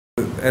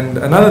And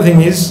another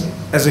thing is,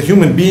 as a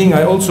human being,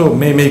 I also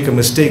may make a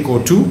mistake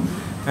or two,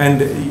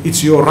 and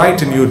it's your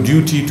right and your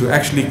duty to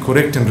actually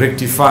correct and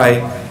rectify,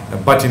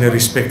 but in a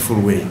respectful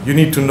way. You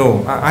need to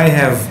know,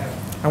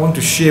 I want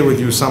to share with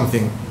you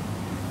something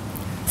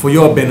for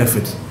your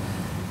benefit,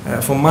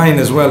 for mine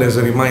as well as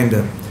a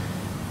reminder.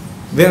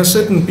 There are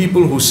certain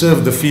people who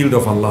serve the field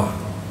of Allah.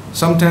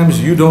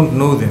 Sometimes you don't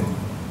know them.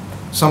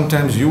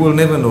 Sometimes you will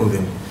never know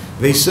them.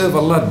 They serve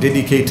Allah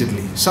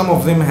dedicatedly. Some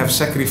of them have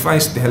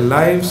sacrificed their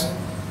lives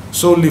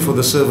solely for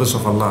the service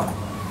of Allah.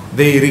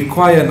 They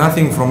require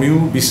nothing from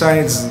you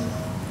besides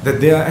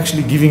that they are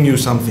actually giving you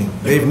something.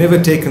 They've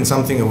never taken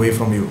something away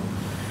from you.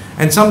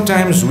 And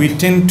sometimes we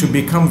tend to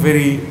become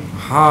very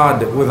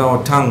hard with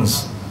our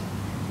tongues,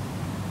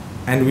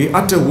 and we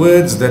utter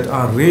words that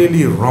are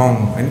really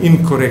wrong and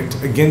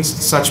incorrect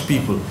against such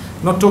people.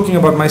 Not talking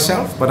about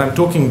myself, but I'm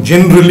talking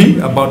generally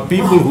about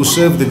people who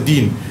serve the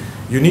Deen.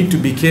 You need to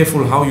be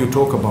careful how you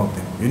talk about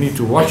them. You need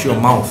to watch your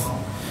mouth,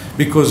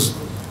 because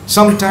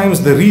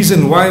sometimes the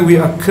reason why we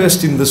are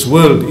cursed in this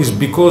world is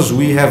because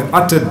we have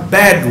uttered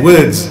bad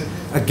words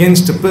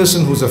against a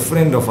person who's a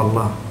friend of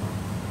Allah,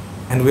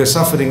 and we are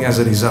suffering as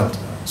a result.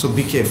 So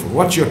be careful.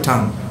 Watch your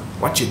tongue.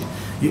 Watch it.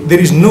 There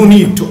is no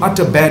need to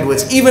utter bad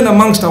words. Even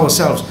amongst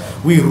ourselves,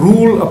 we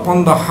rule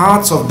upon the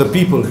hearts of the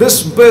people.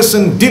 This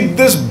person did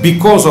this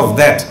because of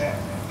that.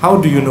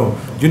 How do you know?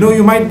 You know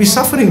you might be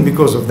suffering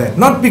because of that.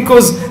 Not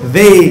because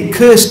they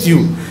cursed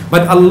you,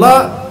 but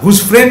Allah,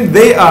 whose friend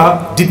they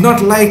are, did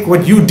not like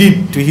what you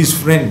did to his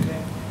friend.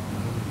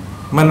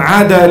 Man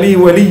aada li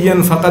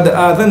waliyan faqad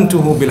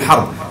adhantuhu bil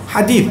harb.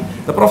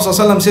 Hadith. The Prophet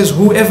ﷺ says,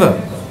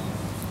 whoever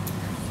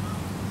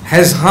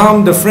has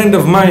harmed a friend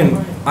of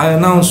mine, I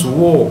announce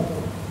war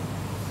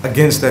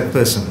against that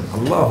person.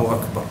 Allahu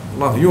Akbar.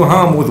 Allah. You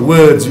harm with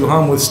words, you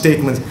harm with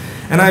statements.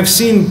 And I've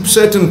seen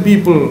certain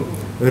people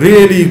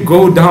really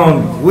go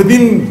down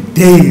within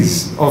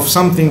days of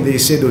something they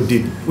said or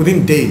did.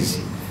 Within days.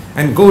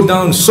 And go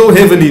down so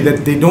heavily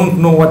that they don't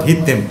know what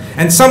hit them.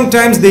 And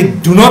sometimes they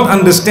do not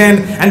understand,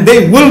 and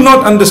they will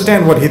not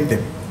understand what hit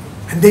them.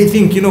 And they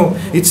think, you know,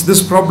 it's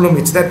this problem,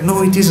 it's that.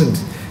 No, it isn't.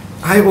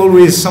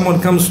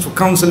 Someone comes to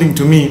counseling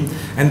to me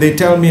and they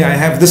tell me I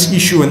have this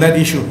issue and that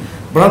issue.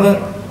 Brother,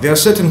 there are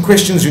certain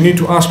questions you need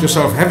to ask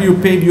yourself. Have you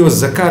paid your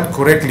zakat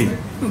correctly?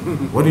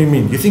 What do you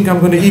mean? You think I'm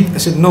going to eat? I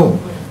said, no.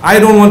 I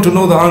don't want to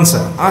know the answer.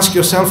 Ask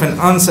yourself and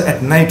answer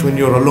at night when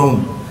you're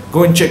alone.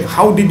 Go and check.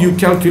 How did you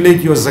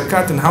calculate your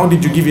zakat and how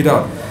did you give it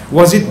out?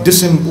 Was it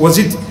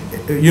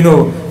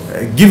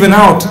given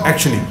out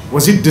actually?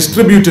 Was it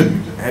distributed?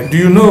 Do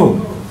you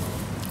know?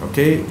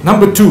 Okay.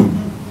 Number 2.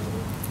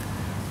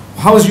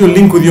 How's your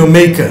link with your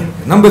maker?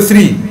 Number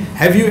 3,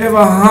 have you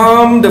ever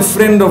harmed a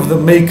friend of the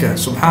maker,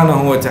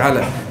 subhanahu wa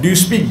ta'ala? Do you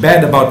speak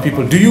bad about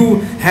people? Do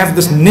you have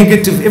this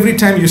negative, every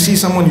time you see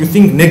someone you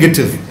think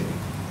negative?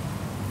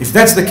 If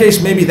that's the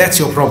case, maybe that's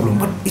your problem.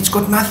 But it's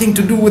got nothing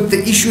to do with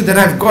the issue that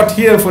I've got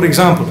here, for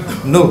example.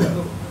 No,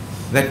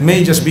 that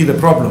may just be the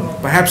problem.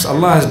 Perhaps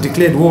Allah has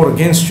declared war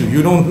against you.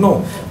 You don't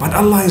know. But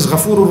Allah is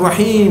Ghafurur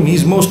Rahim.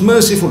 He's most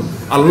merciful.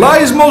 Allah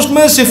is most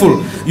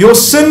merciful. Your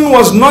sin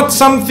was not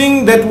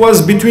something that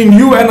was between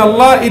you and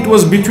Allah. It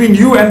was between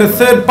you and a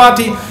third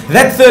party.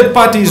 That third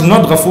party is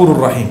not Ghafurur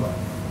Rahim.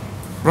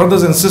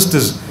 Brothers and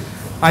sisters,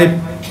 I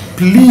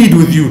plead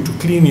with you to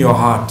clean your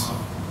heart.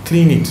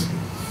 Clean it.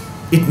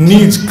 It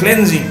needs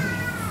cleansing.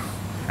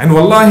 And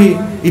wallahi,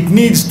 it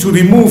needs to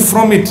remove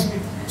from it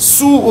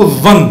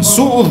Su'ud dhan.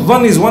 Su'ud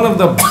dhan is one of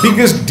the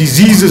biggest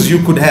diseases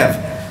you could have.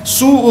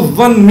 Su'ud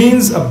dhan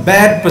means a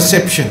bad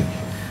perception.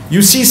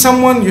 You see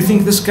someone, you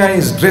think this guy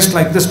is dressed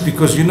like this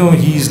because you know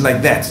he's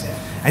like that.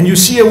 And you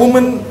see a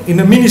woman in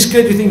a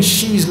miniskirt, you think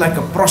she's like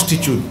a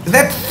prostitute.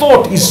 That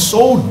thought is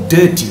so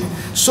dirty.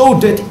 So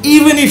dirty.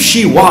 Even if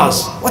she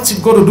was, what's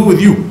it got to do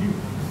with you?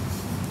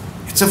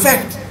 It's a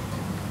fact.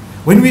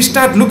 When we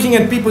start looking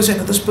at people saying,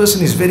 oh, this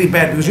person is very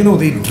bad because you know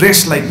they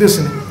dress like this,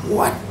 and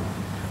what?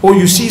 Or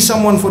you see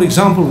someone, for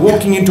example,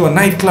 walking into a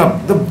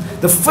nightclub.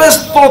 The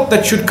first thought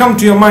that should come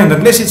to your mind,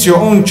 unless it's your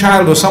own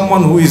child or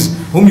someone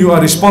whom you are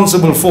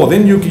responsible for,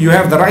 then you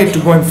have the right to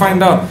go and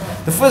find out.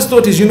 The first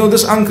thought is, you know,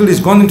 this uncle is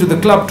gone into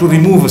the club to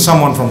remove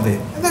someone from there.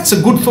 And that's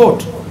a good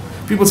thought.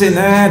 People say,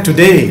 nah,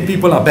 today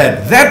people are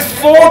bad. That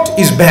thought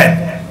is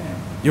bad.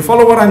 You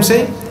follow what I'm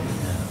saying?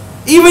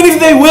 Even if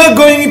they were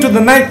going into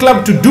the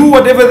nightclub to do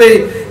whatever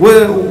they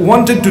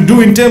wanted to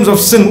do in terms of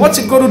sin, what's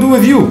it got to do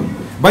with you?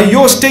 By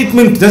your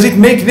statement, does it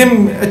make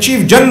them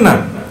achieve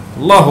Jannah?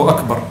 Allahu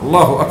Akbar,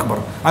 Allahu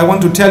Akbar. I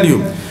want to tell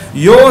you,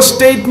 your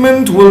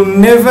statement will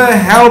never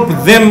help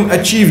them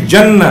achieve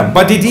Jannah,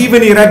 but it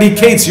even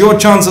eradicates your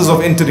chances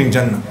of entering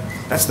Jannah.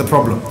 That's the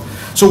problem.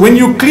 So when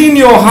you clean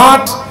your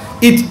heart,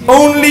 it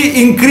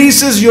only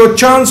increases your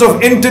chance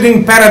of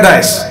entering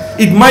paradise.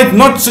 It might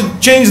not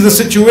change the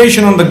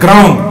situation on the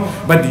ground,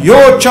 but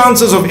your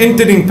chances of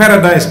entering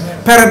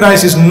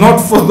paradise is not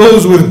for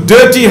those with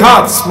dirty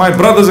hearts, my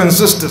brothers and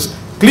sisters.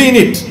 Clean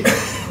it.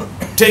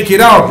 Take it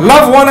out.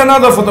 Love one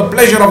another for the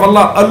pleasure of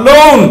Allah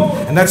alone.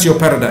 And that's your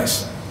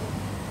paradise.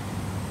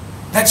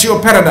 That's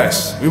your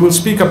paradise. We will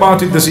speak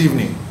about it this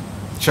evening.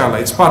 Inshallah,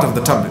 it's part of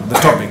the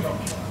topic.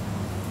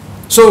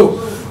 So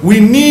we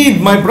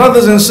need, my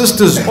brothers and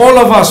sisters, all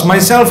of us,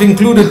 myself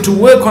included, to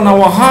work on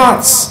our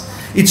hearts.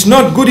 It's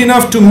not good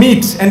enough to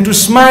meet and to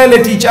smile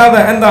at each other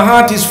and the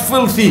heart is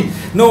filthy.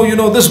 No, you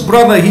know, this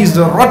brother, he's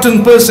a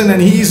rotten person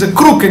and he is a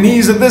crook and he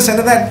is a this and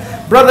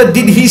that. Brother,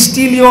 did he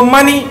steal your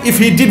money? If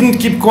he didn't,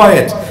 keep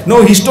quiet.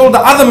 No, he stole the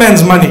other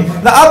man's money.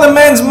 The other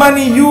man's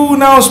money, you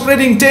now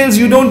spreading tales.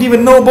 You don't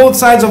even know both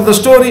sides of the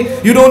story.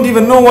 You don't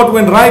even know what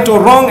went right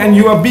or wrong, and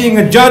you are being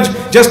a judge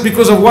just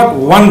because of what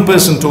one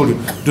person told you.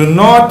 Do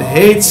not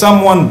hate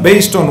someone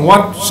based on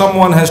what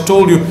someone has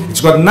told you.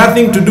 It's got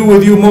nothing to do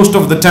with you most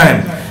of the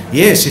time.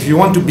 Yes, if you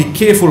want to be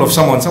careful of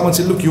someone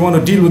said, look, you want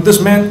to deal with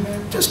this man,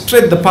 just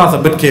tread the path a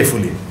bit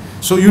carefully.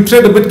 So you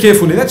tread a bit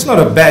carefully. That's not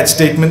a bad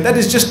statement. That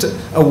is just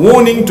a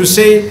warning to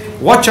say,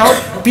 watch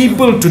out.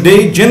 People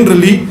today,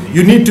 generally,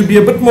 you need to be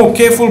a bit more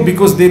careful,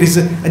 because there is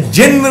a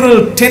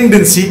general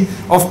tendency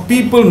of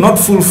people not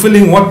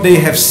fulfilling what they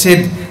have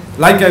said.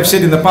 Like I've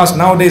said in the past,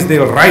 nowadays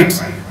they'll write.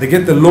 They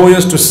get the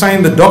lawyers to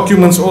sign the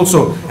documents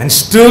also, and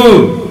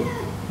still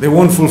they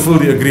won't fulfill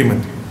the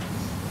agreement.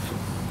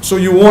 So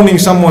you warning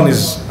someone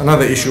is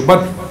another issue.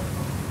 But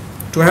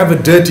to have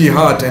a dirty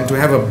heart and to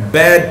have a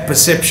bad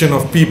perception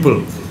of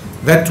people,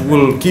 that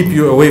will keep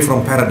you away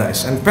from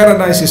paradise. And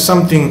paradise is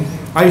something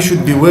I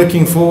should be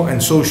working for,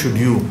 and so should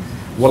you.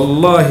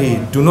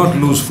 Wallahi, do not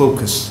lose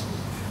focus.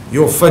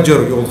 Your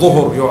fajr, your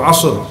dhuhr, your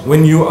asr,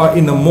 when you are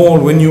in a mall,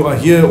 when you are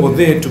here or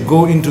there, to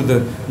go into the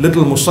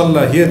little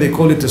musalla, here they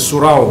call it a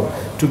surau,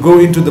 to go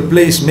into the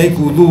place, make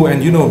wudu,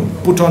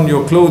 and put on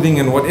your clothing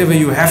and whatever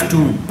you have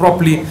to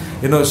properly,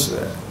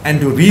 and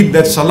to read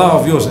that salah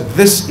of yours.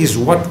 This is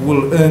what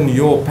will earn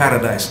your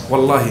paradise.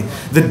 Wallahi,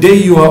 the day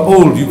you are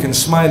old, you can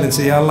smile and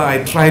say, Ya Allah,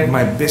 I tried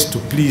my best to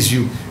please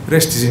you.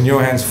 Rest is in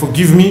your hands.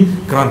 Forgive me,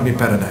 grant me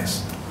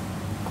paradise.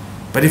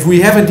 But if we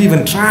haven't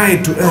even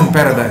tried to earn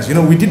paradise,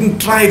 we didn't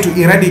try to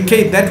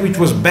eradicate that which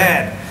was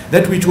bad,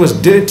 that which was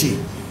dirty,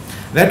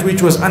 that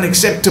which was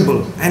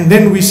unacceptable, and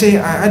then we say,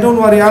 I don't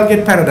worry, I'll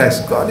get paradise.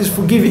 God is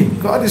forgiving.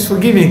 God is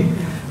forgiving.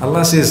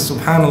 Allah says,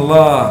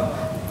 Subhanallah,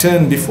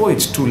 turn before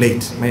it's too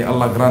late. May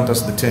Allah grant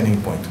us the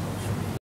turning point.